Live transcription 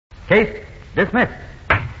Case dismissed.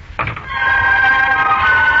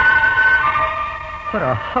 What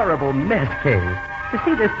a horrible mess, Kay. To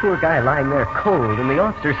see this poor guy lying there cold and the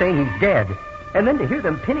officer saying he's dead. And then to hear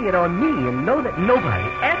them pinning it on me and know that nobody,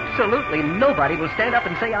 absolutely nobody, will stand up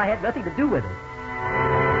and say I had nothing to do with it.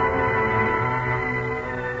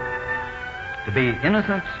 To be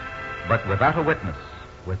innocent, but without a witness,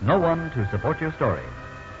 with no one to support your story.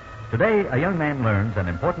 Today, a young man learns an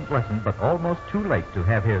important lesson, but almost too late to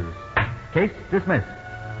have his case dismissed.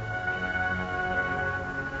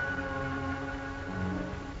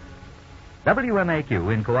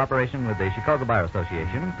 WMAQ, in cooperation with the Chicago Bar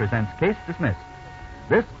Association, presents Case Dismissed.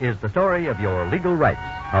 This is the story of your legal rights,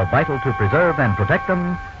 how vital to preserve and protect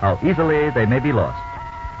them, how easily they may be lost.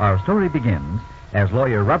 Our story begins as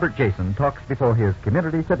lawyer Robert Jason talks before his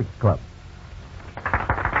Community Civics Club.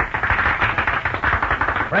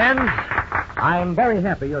 Friends, I'm very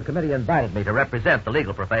happy your committee invited me to represent the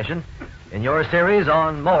legal profession in your series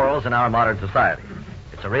on morals in our modern society.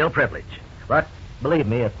 It's a real privilege, but believe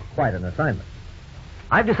me, it's quite an assignment.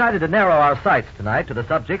 I've decided to narrow our sights tonight to the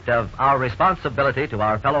subject of our responsibility to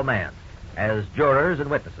our fellow man as jurors and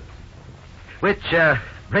witnesses, which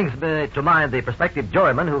brings me to mind the prospective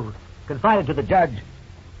juryman who confided to the judge,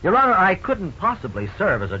 "Your Honor, I couldn't possibly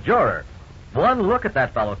serve as a juror. One look at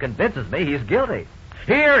that fellow convinces me he's guilty."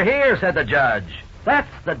 "Hear, hear," said the judge. "That's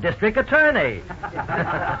the district attorney."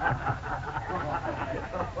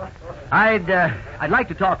 I'd like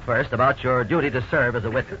to talk first about your duty to serve as a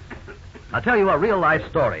witness. I'll tell you a real-life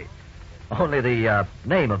story. Only the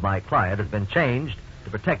name of my client has been changed to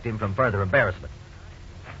protect him from further embarrassment.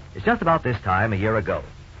 It's just about this time a year ago.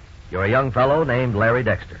 You're a young fellow named Larry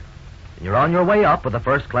Dexter, and you're on your way up with a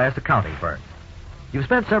first-class accounting firm. You've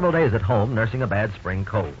spent several days at home nursing a bad spring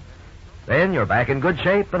cold. Then you're back in good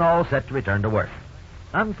shape and all set to return to work.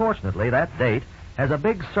 Unfortunately, that date has a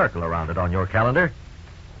big circle around it on your calendar.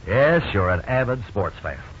 Yes, you're an avid sports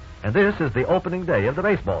fan, and this is the opening day of the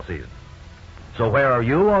baseball season. So where are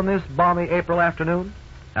you on this balmy April afternoon?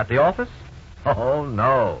 At the office? Oh,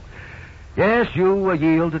 no. Yes, you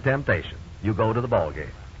yield to temptation. You go to the ball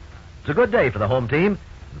game. It's a good day for the home team,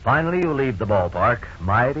 and finally you leave the ballpark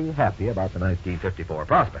mighty happy about the 1954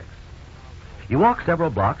 prospects. You walk several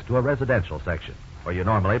blocks to a residential section, where you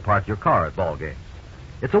normally park your car at ball games.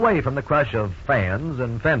 It's away from the crush of fans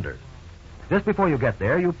and fenders. Just before you get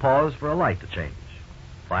there, you pause for a light to change.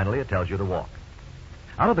 Finally, it tells you to walk.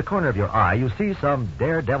 Out of the corner of your eye, you see some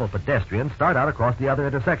daredevil pedestrian start out across the other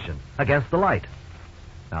intersection, against the light.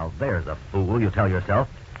 Now, there's a fool, you tell yourself.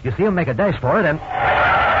 You see him make a dash for it, and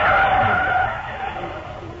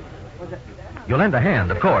you lend a hand,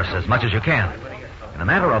 of course, as much as you can. In a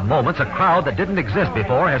matter of moments, a crowd that didn't exist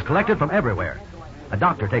before has collected from everywhere. A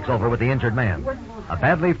doctor takes over with the injured man. A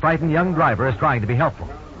badly frightened young driver is trying to be helpful.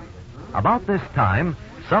 About this time,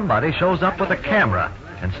 somebody shows up with a camera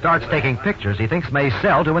and starts taking pictures he thinks may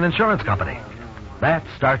sell to an insurance company. That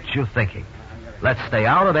starts you thinking. Let's stay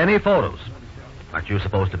out of any photos. Aren't you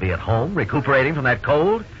supposed to be at home, recuperating from that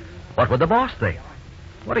cold? What would the boss think?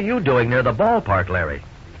 What are you doing near the ballpark, Larry?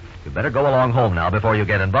 You better go along home now before you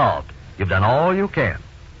get involved. You've done all you can.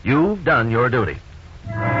 You've done your duty.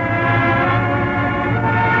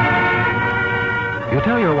 You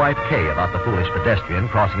tell your wife, Kay, about the foolish pedestrian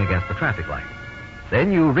crossing against the traffic light.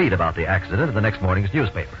 Then you read about the accident in the next morning's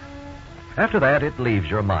newspaper. After that, it leaves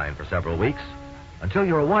your mind for several weeks, until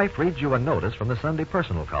your wife reads you a notice from the Sunday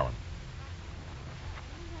Personal column.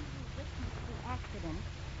 The accident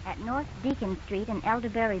at North Deacon Street and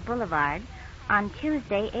Elderberry Boulevard on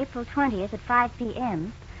Tuesday, April 20th at 5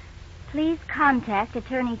 p.m. Please contact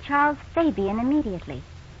Attorney Charles Fabian immediately.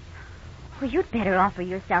 Well, you'd better offer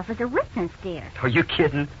yourself as a witness, dear. Are you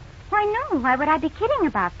kidding? Why, no. Why would I be kidding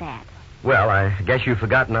about that? Well, I guess you've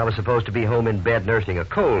forgotten I was supposed to be home in bed nursing a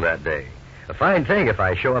cold that day. A fine thing if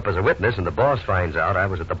I show up as a witness and the boss finds out I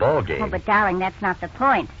was at the ball game. Oh, but, darling, that's not the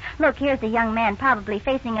point. Look, here's a young man probably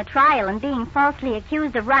facing a trial and being falsely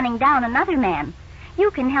accused of running down another man. You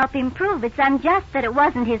can help him prove it's unjust that it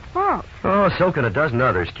wasn't his fault. Oh, so can a dozen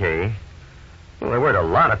others, Kay. Well, there weren't a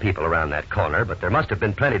lot of people around that corner, but there must have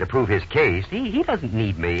been plenty to prove his case. He doesn't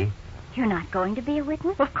need me. You're not going to be a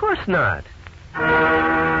witness? Of course not.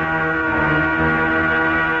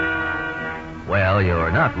 Well,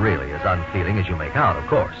 you're not really as unfeeling as you make out, of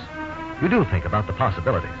course. You do think about the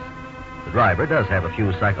possibilities. The driver does have a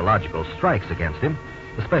few psychological strikes against him,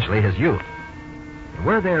 especially his youth. And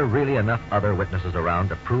were there really enough other witnesses around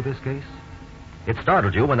to prove his case? It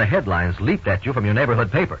startled you when the headlines leaped at you from your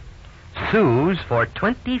neighborhood paper. Sues for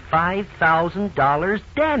 $25,000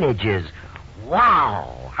 damages.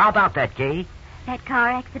 Wow. How about that, Kay? That car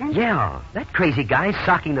accident? Yeah, that crazy guy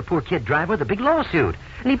socking the poor kid driver with a big lawsuit.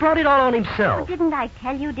 And he brought it all on Well, himself. didn't I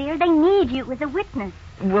tell you, dear? They need you as a witness.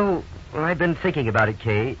 Well, I've been thinking about it,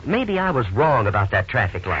 Kay. Maybe I was wrong about that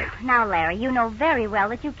traffic light. Now, Larry, you know very well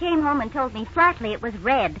that you came home and told me flatly it was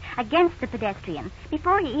red against the pedestrian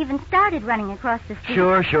before he even started running across the street.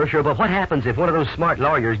 Sure. But what happens if one of those smart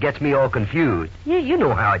lawyers gets me all confused? You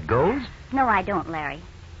know how it goes. No, I don't, Larry.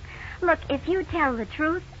 Look, if you tell the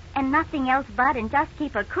truth and nothing else but and just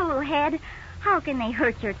keep a cool head, how can they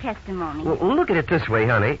hurt your testimony? Well, look at it this way,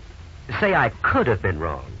 honey. Say I could have been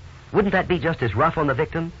wrong. Wouldn't that be just as rough on the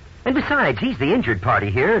victim? And besides, he's the injured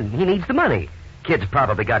party here, and he needs the money. Kid's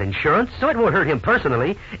probably got insurance, so it won't hurt him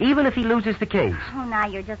personally, even if he loses the case. Oh, now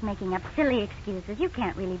you're just making up silly excuses. You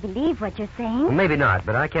can't really believe what you're saying. Well, maybe not,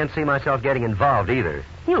 but I can't see myself getting involved either.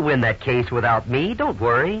 He'll win that case without me. Don't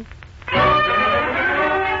worry.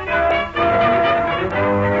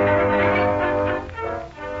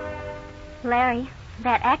 Larry,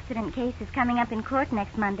 that accident case is coming up in court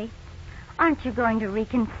next Monday. Aren't you going to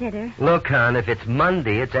reconsider? Look, hon, if it's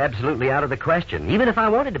Monday, it's absolutely out of the question, even if I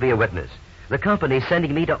wanted to be a witness. The company's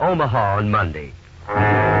sending me to Omaha on Monday.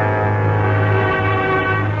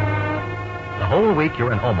 The whole week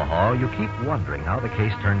you're in Omaha, you keep wondering how the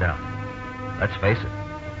case turned out. Let's face it,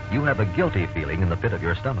 you have a guilty feeling in the pit of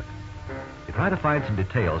your stomach. You try to find some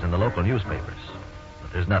details in the local newspapers,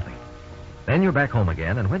 but there's nothing. Then you're back home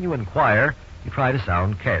again, and when you inquire, you try to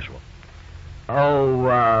sound casual.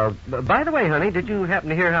 Oh, by the way, honey, did you happen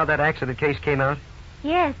to hear how that accident case came out?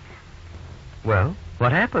 Yes. Well,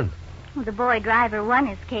 what happened? Well, the boy driver won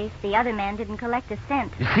his case. The other man didn't collect a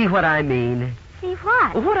cent. You see what I mean? See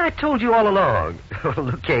what? What I told you all along.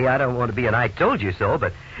 Look, Kay, I don't want to be an I told you so,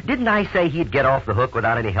 but didn't I say he'd get off the hook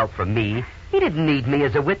without any help from me? He didn't need me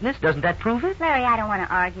as a witness. Doesn't that prove it? Larry, I don't want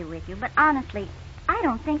to argue with you, but honestly, I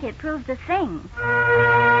don't think it proves a thing.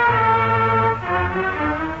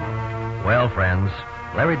 Well, friends,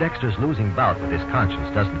 Larry Dexter's losing bout with his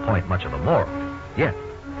conscience doesn't point much of a moral yet.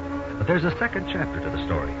 But there's a second chapter to the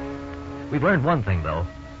story. We've learned one thing, though.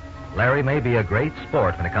 Larry may be a great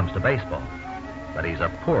sport when it comes to baseball, but he's a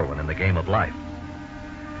poor one in the game of life.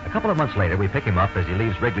 A couple of months later, we pick him up as he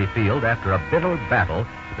leaves Wrigley Field after a bitter battle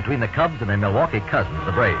between the Cubs and their Milwaukee cousins,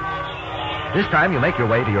 the Braves. This time, you make your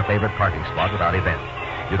way to your favorite parking spot without event.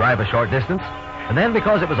 You drive a short distance, and then,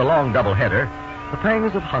 because it was a long doubleheader, the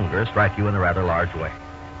pangs of hunger strike you in a rather large way.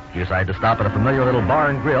 You decide to stop at a familiar little bar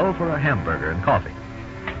and grill for a hamburger and coffee.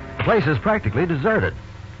 The place is practically deserted.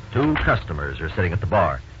 2 customers are sitting at the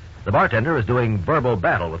bar. The bartender is doing verbal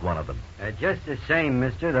battle with one of them. Just the same,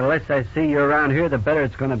 mister. The less I see you around here, the better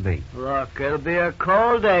it's going to be. Look, it'll be a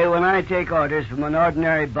cold day when I take orders from an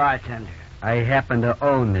ordinary bartender. I happen to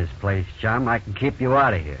own this place, chum. I can keep you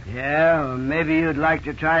out of here. Yeah, well, maybe you'd like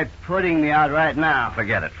to try putting me out right now.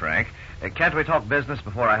 Forget it, Frank. Can't we talk business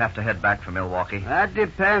before I have to head back for Milwaukee? That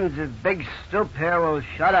depends if Big Stoop here will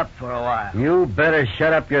shut up for a while. You better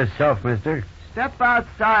shut up yourself, mister. Step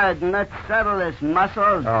outside and let's settle this,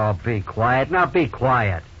 Muscles. Oh, be quiet. Now be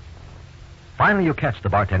quiet. Finally, you catch the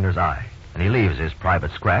bartender's eye, and he leaves his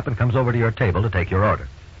private scrap and comes over to your table to take your order.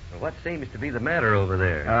 What seems to be the matter over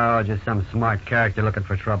there? Oh, just some smart character looking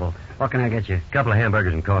for trouble. What can I get you? A couple of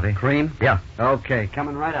hamburgers and coffee. Cream? Yeah. Okay,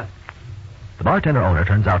 coming right up. The bartender owner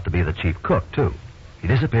turns out to be the chief cook, too. He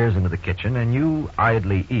disappears into the kitchen, and you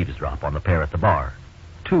idly eavesdrop on the pair at the bar.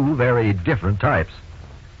 2 very different types.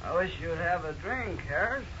 I wish you'd have a drink,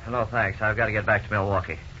 Harris. No, thanks. I've got to get back to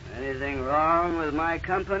Milwaukee. Anything wrong with my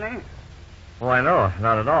company? Why, no,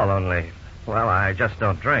 not at all, only, well, I just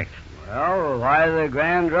don't drink. Well, why the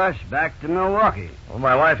grand rush back to Milwaukee? Well,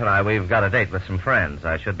 my wife and I, we've got a date with some friends.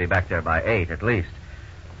 I should be back there by 8 at least.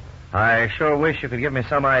 I sure wish you could give me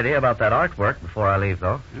some idea about that artwork before I leave,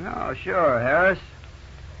 though. Oh, sure, Harris.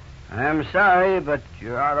 I'm sorry, but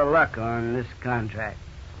you're out of luck on this contract.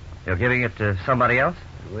 You're giving it to somebody else?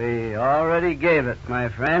 We already gave it, my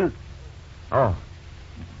friend. Oh,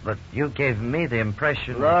 but you gave me the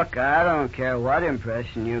impression... Look, I don't care what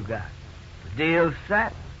impression you got. The deal's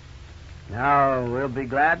set. Now, we'll be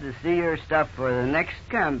glad to see your stuff for the next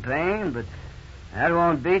campaign, but that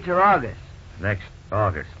won't be till August. Next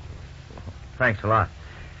August. Thanks a lot.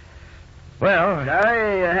 Well...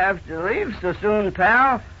 Sorry you have to leave so soon,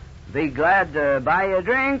 pal. Be glad to buy you a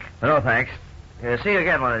drink. No, thanks. See you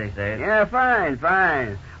again one of these days. Yeah, fine.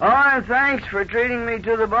 Oh, and thanks for treating me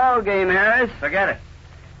to the ball game, Harris. Forget it.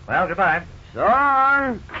 Well, goodbye. So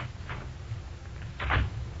long.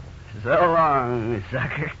 So long,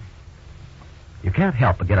 sucker. You can't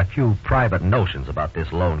help but get a few private notions about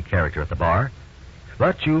this lone character at the bar.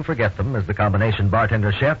 But you forget them as the combination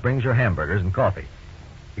bartender-chef brings your hamburgers and coffee.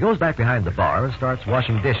 He goes back behind the bar and starts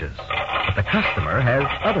washing dishes. But the customer has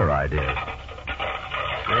other ideas.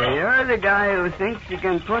 So you're the guy who thinks you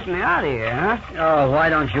can put me out of here, huh? Oh, why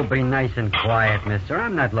don't you be nice and quiet, mister?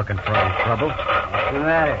 I'm not looking for any trouble. What's the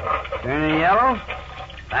matter? Turning yellow?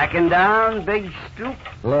 Backing down, big stoop?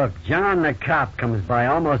 Look, John the cop comes by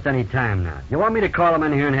almost any time now. You want me to call him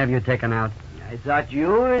in here and have you taken out? I thought you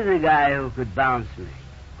were the guy who could bounce me.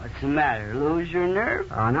 What's the matter? Lose your nerve?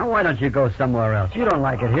 Oh, now why don't you go somewhere else? You don't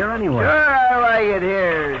like it here anyway. Sure, I like it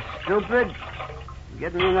here, stupid.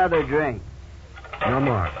 Get me another drink. No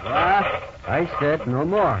more. What? I said no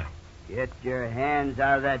more. Get your hands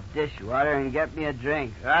out of that dishwater and get me a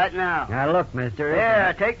drink right now. Now, look, mister.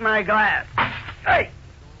 Here, take my glass. Hey!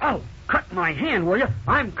 Oh, cut my hand, will you?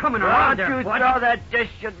 I'm coming around Don't there. you throw that dish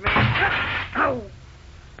at me. Oh!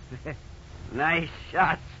 Nice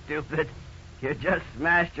shot, stupid. You just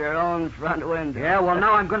smashed your own front window. Yeah, well,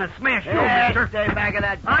 now I'm going to smash you, Yeah, mister. stay back of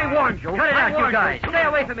that. I warned you. Cut it out, you guys. Stay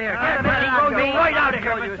away from here. Get him in. He goes me right out of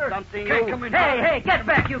here, mister. Hey, get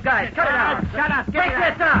back, you guys. Cut it out. Shut up. Take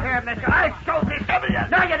this up. Here, mister. I showed this.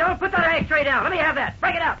 No, you don't. Put that ashtray down. Let me have that.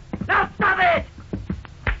 Break it up. Now, stop it.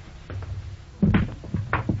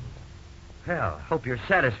 Well, hope you're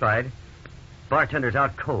satisfied. Bartender's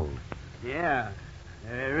out cold. Yeah,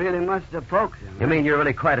 it really must have poked him. You mean you're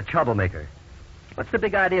really quite a troublemaker? What's the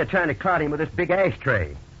big idea of trying to clout him with this big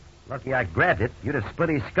ashtray? Lucky I grabbed it. You'd have split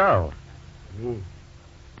his skull.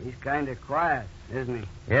 He's kind of quiet, isn't he?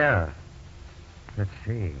 Yeah. Let's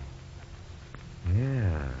see.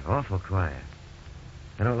 Yeah, awful quiet.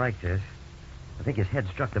 I don't like this. I think his head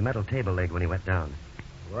struck the metal table leg when he went down.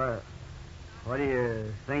 What do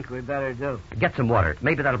you think we better do? Get some water.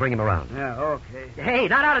 Maybe that'll bring him around. Yeah, okay. Hey,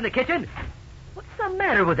 not out in the kitchen. What's the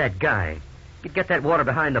matter with that guy? You'd get that water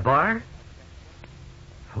behind the bar?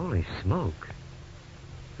 Holy smoke.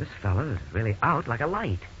 This fellow's really out like a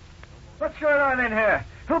light. What's going on in here?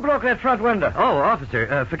 Who broke that front window? Oh,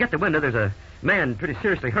 officer, forget the window. There's a man pretty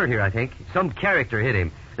seriously hurt here, I think. Some character hit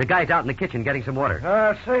him. The guy's out in the kitchen getting some water.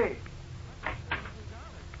 I see.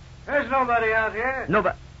 There's nobody out here.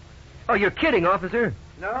 Nobody. Oh, you're kidding, officer.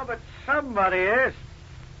 No, but somebody is.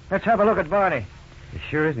 Let's have a look at Barney. He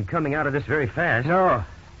sure isn't coming out of this very fast. No.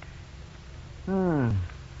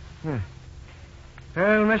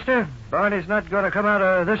 Well, mister, Barney's not going to come out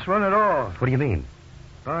of this one at all. What do you mean?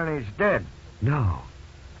 Barney's dead. No.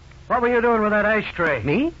 What were you doing with that ashtray?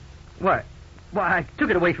 Me? What? Why, I took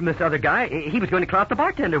it away from this other guy. He was going to clout the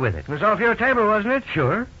bartender with it. It was off your table, wasn't it?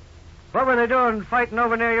 Sure. What were they doing fighting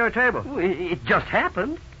over near your table? Well, it just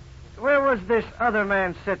happened. Where was this other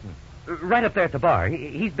man sitting? Right up there at the bar.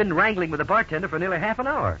 He's been wrangling with the bartender for nearly half an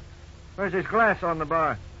hour. Where's his glass on the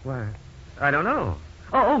bar? Why, I don't know.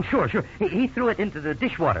 Oh, sure. He threw it into the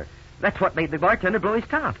dishwater. That's what made the bartender blow his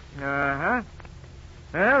top. Uh-huh.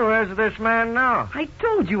 Well, where's this man now? I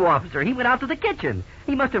told you, officer. He went out to the kitchen.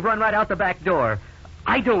 He must have run right out the back door.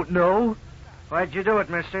 I don't know. Why'd you do it,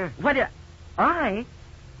 mister? I?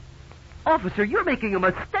 Officer, you're making a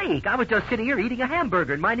mistake. I was just sitting here eating a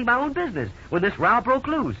hamburger and minding my own business when this row broke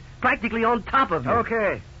loose, practically on top of me.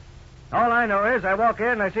 Okay. All I know is I walk in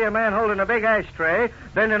and I see a man holding a big ashtray,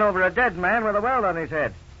 bending over a dead man with a welt on his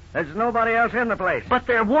head. There's nobody else in the place. But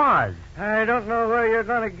there was. I don't know where you're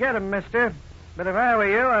going to get him, mister. But if I were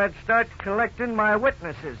you, I'd start collecting my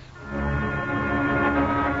witnesses.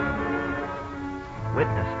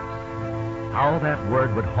 Witnesses. How that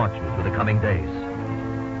word would haunt you through the coming days.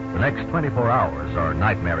 The next 24 hours are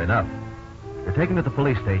nightmare enough. You're taken to the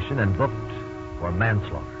police station and booked for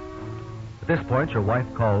manslaughter. At this point, your wife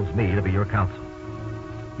calls me to be your counsel.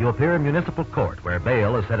 You appear in municipal court where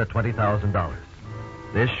bail is set at $20,000.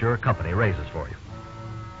 This your company raises for you.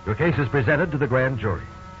 Your case is presented to the grand jury.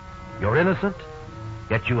 You're innocent,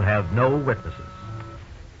 yet you have no witnesses.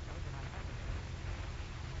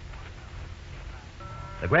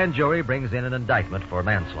 The grand jury brings in an indictment for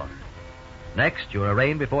manslaughter. Next, you're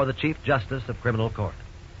arraigned before the Chief Justice of Criminal Court.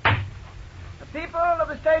 The people of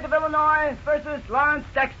the state of Illinois versus Lawrence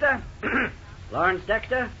Dexter. Lawrence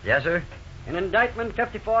Dexter? Yes, sir? In indictment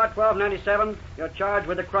 54-1297, you're charged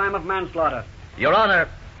with the crime of manslaughter. Your Honor,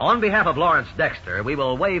 on behalf of Lawrence Dexter, we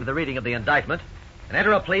will waive the reading of the indictment and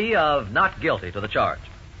enter a plea of not guilty to the charge.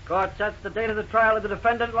 Court sets the date of the trial of the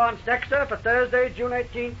defendant, Lawrence Dexter, for Thursday, June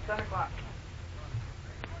 18th, 10 o'clock.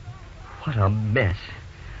 What a mess.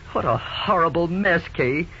 What a horrible mess,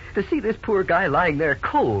 Kay. To see this poor guy lying there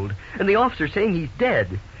cold, and the officer saying he's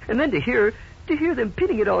dead, and then to hear them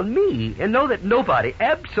pinning it on me, and know that nobody,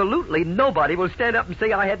 absolutely nobody, will stand up and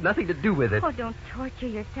say I had nothing to do with it. Oh, don't torture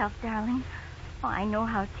yourself, darling. Oh, I know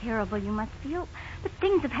how terrible you must feel, but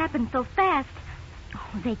things have happened so fast.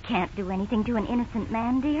 Oh, they can't do anything to an innocent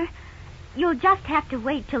man, dear. You'll just have to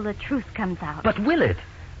wait till the truth comes out. But will it?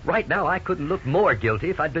 Right now, I couldn't look more guilty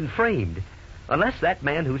if I'd been framed. Unless that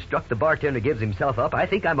man who struck the bartender gives himself up, I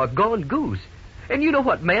think I'm a gone goose. And you know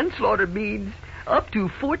what manslaughter means. Up to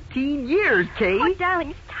 14 years, Kay. Oh,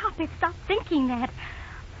 darling, stop it. Stop thinking that.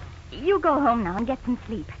 You go home now and get some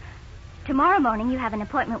sleep. Tomorrow morning you have an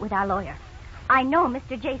appointment with our lawyer. I know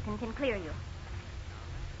Mr. Jason can clear you.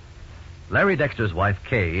 Larry Dexter's wife,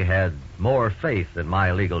 Kay, had more faith in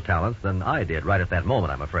my legal talents than I did right at that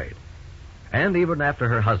moment, I'm afraid. And even after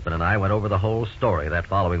her husband and I went over the whole story that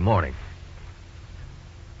following morning.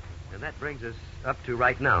 And that brings us up to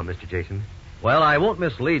right now, Mr. Jason. Well, I won't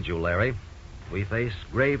mislead you, Larry. We face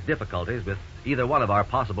grave difficulties with either one of our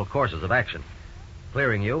possible courses of action.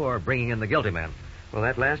 Clearing you or bringing in the guilty man. Well,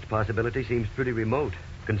 that last possibility seems pretty remote,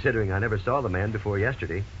 considering I never saw the man before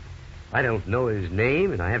yesterday. I don't know his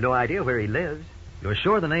name, and I have no idea where he lives. You're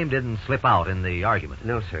sure the name didn't slip out in the argument?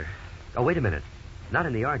 No, sir. Oh, wait a minute. Not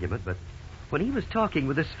in the argument, but when he was talking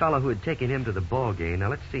with this fellow who had taken him to the ball game. Now,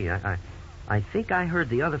 let's see. I think I heard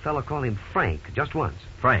the other fellow call him Frank just once.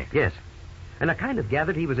 Frank? Yes. And I kind of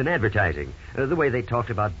gathered he was in advertising. The way they talked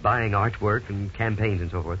about buying artwork and campaigns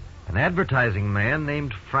and so forth. An advertising man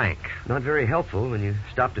named Frank. Not very helpful when you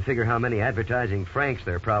stop to figure how many advertising Franks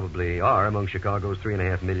there probably are among Chicago's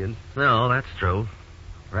 3.5 million. No, that's true.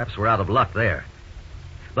 Perhaps we're out of luck there.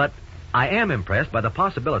 But I am impressed by the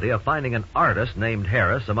possibility of finding an artist named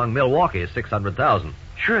Harris among Milwaukee's 600,000.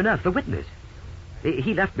 Sure enough, the witness.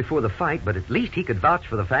 He left before the fight, but at least he could vouch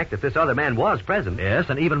for the fact that this other man was present. Yes,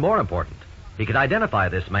 and even more important, he could identify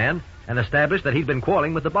this man and establish that he'd been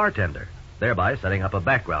quarreling with the bartender, thereby setting up a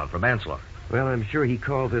background for manslaughter. Well, I'm sure he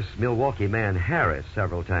called this Milwaukee man Harris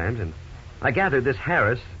several times, and I gathered this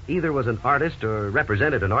Harris either was an artist or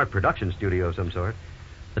represented an art production studio of some sort.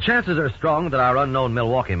 The chances are strong that our unknown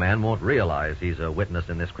Milwaukee man won't realize he's a witness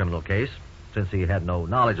in this criminal case, since he had no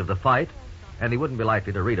knowledge of the fight, and he wouldn't be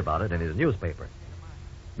likely to read about it in his newspaper.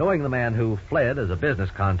 Knowing the man who fled as a business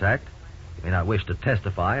contact, he may not wish to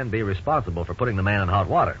testify and be responsible for putting the man in hot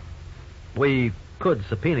water. We could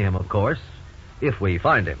subpoena him, of course, if we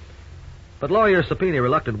find him. But lawyers subpoena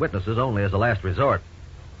reluctant witnesses only as a last resort.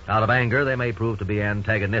 Out of anger, they may prove to be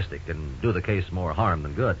antagonistic and do the case more harm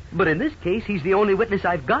than good. But in this case, he's the only witness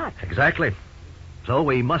I've got. Exactly. So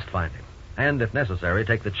we must find him, and if necessary,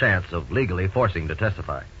 take the chance of legally forcing him to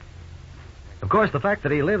testify. Of course, the fact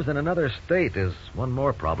that he lives in another state is one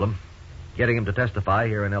more problem. Getting him to testify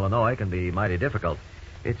here in Illinois can be mighty difficult.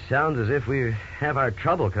 It sounds as if we have our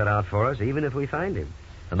trouble cut out for us, even if we find him.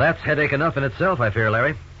 And that's headache enough in itself, I fear,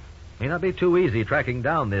 Larry. May not be too easy tracking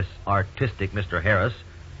down this artistic Mr. Harris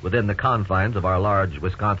within the confines of our large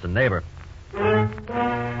Wisconsin neighbor.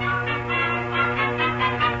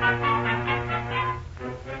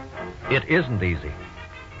 It isn't easy.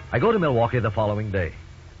 I go to Milwaukee the following day.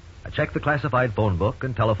 I check the classified phone book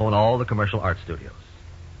and telephone all the commercial art studios.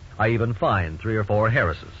 I even find 3 or 4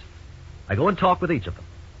 Harrises. I go and talk with each of them,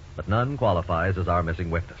 but none qualifies as our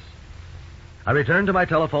missing witness. I return to my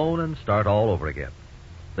telephone and start all over again.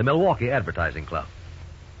 The Milwaukee Advertising Club.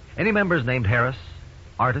 Any members named Harris?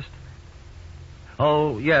 Artist?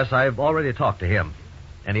 Oh, yes, I've already talked to him.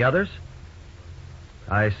 Any others?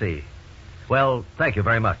 I see. Well, thank you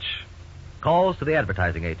very much. Calls to the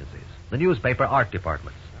advertising agencies, the newspaper art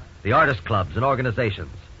departments, the artist clubs and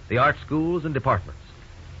organizations, the art schools and departments.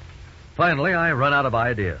 Finally, I run out of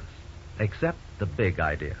ideas, except the big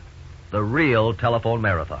idea, the real telephone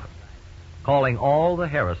marathon. Calling all the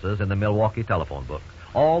Harrises in the Milwaukee telephone book,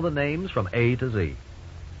 all the names from A to Z.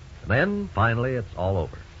 And then, finally, it's all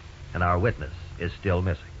over, and our witness is still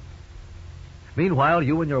missing. Meanwhile,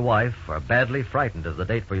 you and your wife are badly frightened as the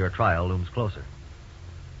date for your trial looms closer.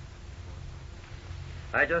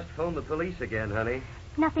 I just phoned the police again, honey.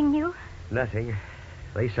 Nothing new? Nothing.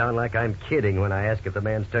 They sound like I'm kidding when I ask if the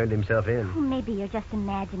man's turned himself in. Oh, maybe you're just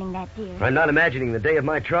imagining that, dear. I'm not imagining the day of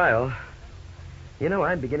my trial. You know,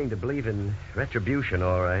 I'm beginning to believe in retribution,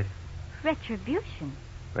 all right. Retribution?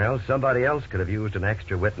 Well, somebody else could have used an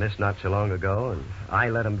extra witness not so long ago, and I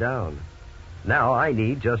let him down. Now I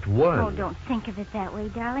need just one. Oh, don't think of it that way,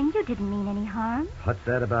 darling. You didn't mean any harm. What's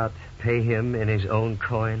that about pay him in his own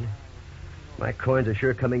coin? My coins are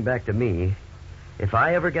sure coming back to me. If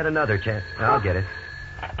I ever get another chance, I'll get it.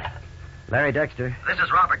 Larry Dexter. This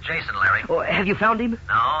is Robert Jason, Larry. Oh, have you found him?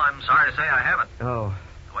 No, I'm sorry to say I haven't. Oh.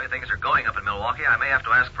 The way things are going up in Milwaukee, I may have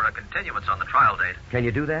to ask for a continuance on the trial date. Can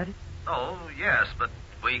you do that? Oh, yes, but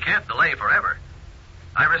we can't delay forever.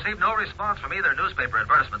 I received no response from either newspaper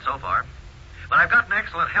advertisement so far, but I've gotten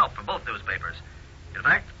excellent help from both newspapers. In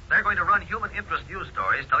fact, They're going to run human interest news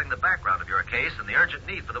stories telling the background of your case and the urgent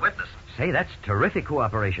need for the witness. Say, that's terrific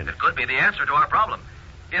cooperation. It could be the answer to our problem,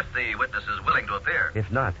 if the witness is willing to appear.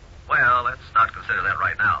 If not. Well, let's not consider that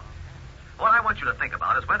right now. What I want you to think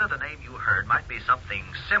about is whether the name you heard might be something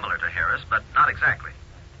similar to Harris, but not exactly.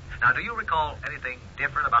 Now, do you recall anything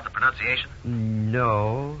different about the pronunciation?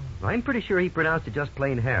 No. I'm pretty sure he pronounced it just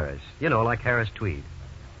plain Harris. You know, like Harris Tweed.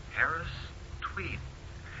 Harris Tweed.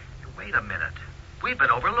 Wait a minute. We've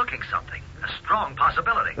been overlooking something. A strong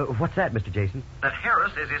possibility. What's that, Mr. Jason? That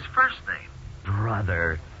Harris is his first name.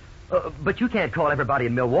 Brother. But you can't call everybody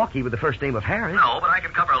in Milwaukee with the first name of Harris. No, but I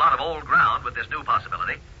can cover a lot of old ground with this new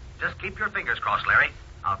possibility. Just keep your fingers crossed, Larry.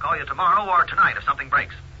 I'll call you tomorrow or tonight if something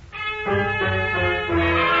breaks.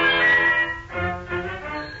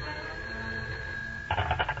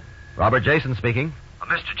 Robert Jason speaking.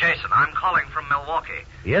 Mr. Jason, I'm calling from Milwaukee.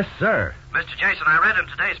 Yes, sir. Mr. Jason, I read in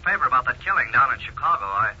today's paper about that killing down in Chicago.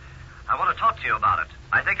 I want to talk to you about it.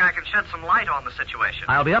 I think I can shed some light on the situation.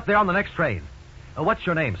 I'll be up there on the next train. What's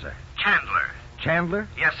your name, sir? Chandler. Chandler?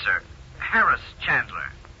 Yes, sir. Harris Chandler.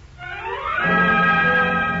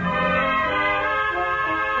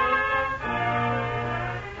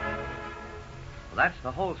 Well, that's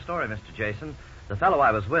the whole story, Mr. Jason. The fellow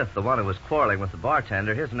I was with, the one who was quarreling with the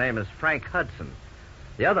bartender, his name is Frank Hudson.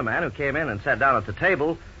 The other man who came in and sat down at the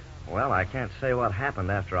table, well, I can't say what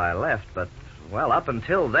happened after I left, but, well, up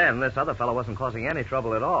until then, this other fellow wasn't causing any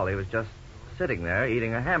trouble at all. He was just sitting there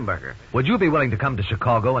eating a hamburger. Would you be willing to come to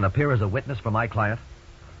Chicago and appear as a witness for my client?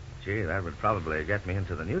 Gee, that would probably get me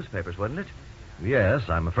into the newspapers, wouldn't it? Yes,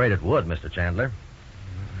 I'm afraid it would, Mr. Chandler.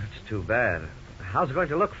 That's too bad. How's it going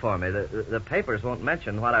to look for me? The papers won't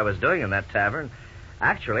mention what I was doing in that tavern.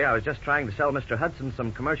 Actually, I was just trying to sell Mr. Hudson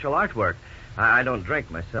some commercial artwork. I don't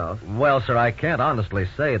drink myself. Well, sir, I can't honestly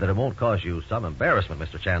say that it won't cause you some embarrassment,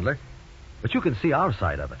 Mr. Chandler. But you can see our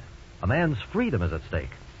side of it. A man's freedom is at stake.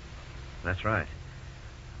 That's right.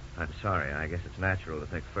 I'm sorry. I guess it's natural to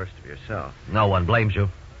think first of yourself. No one blames you.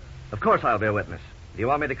 Of course I'll be a witness. Do you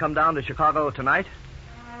want me to come down to Chicago tonight?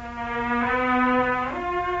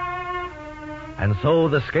 And so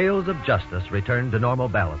the scales of justice return to normal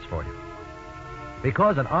balance for you.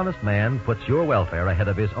 Because an honest man puts your welfare ahead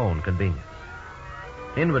of his own convenience.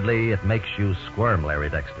 Inwardly, it makes you squirm, Larry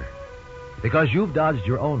Dexter. Because you've dodged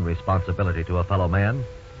your own responsibility to a fellow man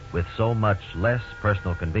with so much less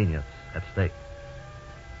personal convenience at stake.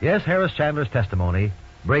 Yes, Harris Chandler's testimony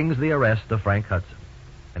brings the arrest of Frank Hudson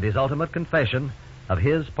and his ultimate confession of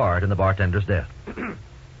his part in the bartender's death.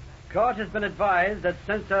 Court has been advised that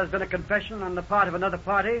since there has been a confession on the part of another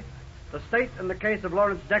party, the state in the case of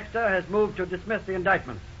Lawrence Dexter has moved to dismiss the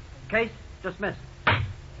indictment. Case dismissed.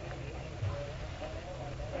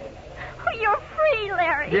 Oh, you're free,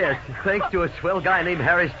 Larry. Yes, thanks to a swell guy named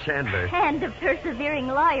Harris Chandler. And a persevering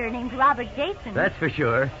lawyer named Robert Jason. That's for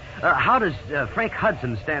sure. How does Frank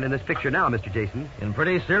Hudson stand in this picture now, Mr. Jason? In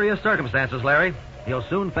pretty serious circumstances, Larry. He'll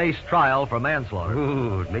soon face trial for manslaughter.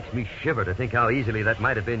 Ooh, it makes me shiver to think how easily that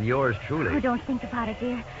might have been yours truly. Oh, don't think about it,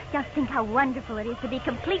 dear. Just think how wonderful it is to be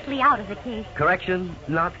completely out of the case. Correction,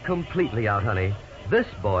 not completely out, honey. This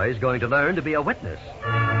boy's going to learn to be a witness.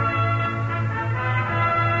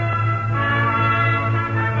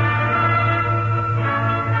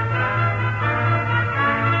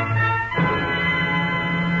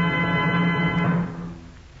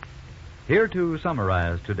 Here to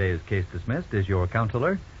summarize today's case dismissed is your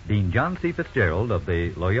counselor, Dean John C. Fitzgerald of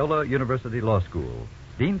the Loyola University Law School.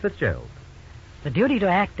 Dean Fitzgerald. The duty to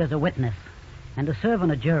act as a witness and to serve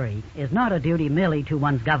on a jury is not a duty merely to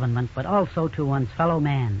one's government, but also to one's fellow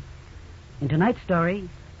man. In tonight's story,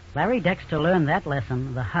 Larry Dexter learned that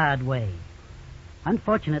lesson the hard way.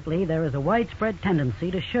 Unfortunately, there is a widespread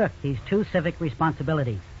tendency to shirk these two civic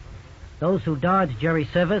responsibilities. Those who dodge jury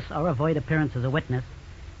service or avoid appearance as a witness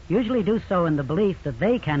usually do so in the belief that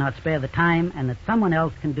they cannot spare the time and that someone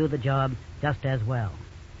else can do the job just as well.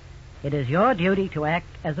 It is your duty to act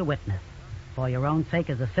as a witness, for your own sake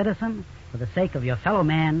as a citizen, for the sake of your fellow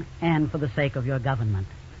man, and for the sake of your government.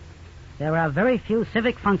 There are very few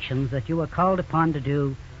civic functions that you are called upon to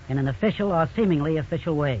do in an official or seemingly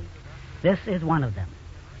official way. This is one of them.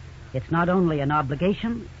 It's not only an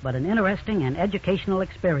obligation, but an interesting and educational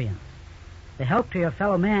experience. The help to your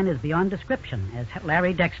fellow man is beyond description, as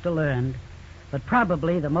Larry Dexter learned, but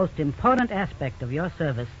probably the most important aspect of your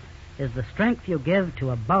service is the strength you give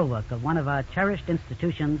to a bulwark of one of our cherished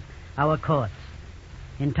institutions, our courts.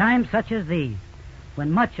 In times such as these,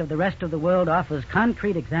 when much of the rest of the world offers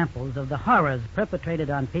concrete examples of the horrors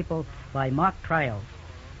perpetrated on people by mock trials,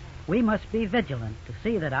 we must be vigilant to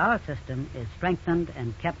see that our system is strengthened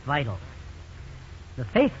and kept vital. the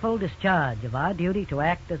faithful discharge of our duty to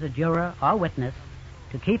act as a juror or witness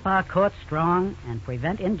to keep our courts strong and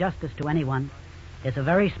prevent injustice to anyone is a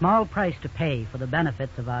very small price to pay for the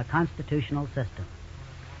benefits of our constitutional system.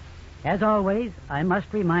 As always, I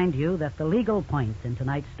must remind you that the legal points in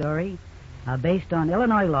tonight's story are based on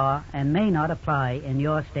Illinois law and may not apply in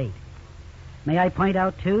your state. May I point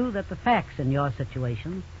out, too, that the facts in your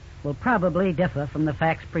situation will probably differ from the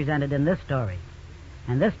facts presented in this story,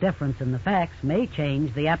 and this difference in the facts may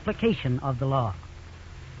change the application of the law.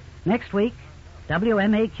 Next week,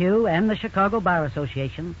 WMAQ and the Chicago Bar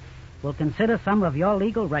Association will consider some of your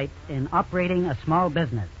legal rights in operating a small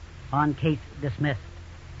business on Case Dismissed.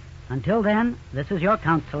 Until then, this is your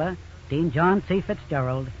counselor, Dean John C.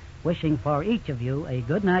 Fitzgerald, wishing for each of you a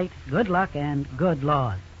good night, good luck, and good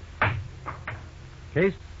laws.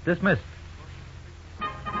 Case dismissed.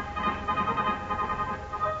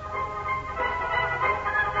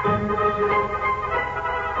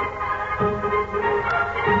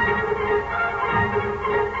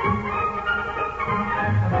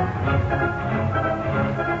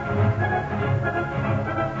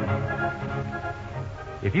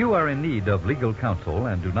 If you are in need of legal counsel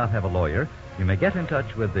and do not have a lawyer, you may get in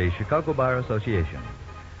touch with the Chicago Bar Association.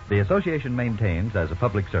 The association maintains, as a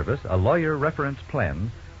public service, a lawyer reference plan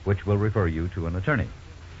which will refer you to an attorney.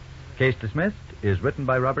 Case Dismissed is written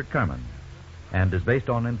by Robert Carmen and is based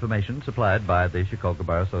on information supplied by the Chicago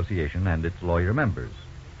Bar Association and its lawyer members.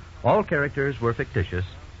 All characters were fictitious.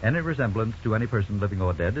 Any resemblance to any person living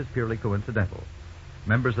or dead is purely coincidental.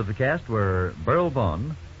 Members of the cast were Burl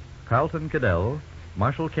Vaughn, Carlton Cadell,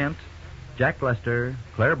 Marshall Kent, Jack Lester,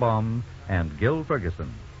 Claire Baum, and Gil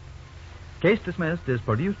Ferguson. Case Dismissed is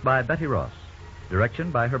produced by Betty Ross. Direction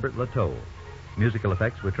by Herbert Lateau. Musical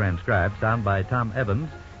effects were transcribed. Sound by Tom Evans.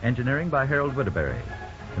 Engineering by Harold Whittaberry.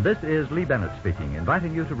 And this is Lee Bennett speaking,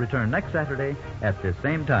 inviting you to return next Saturday at this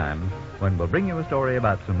same time when we'll bring you a story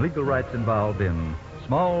about some legal rights involved in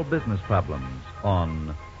small business problems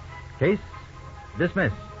on Case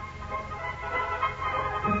Dismissed.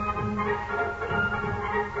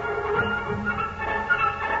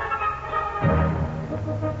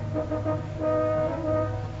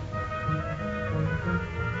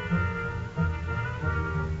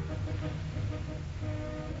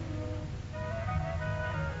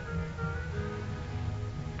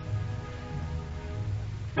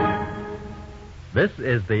 This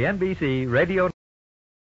is the NBC Radio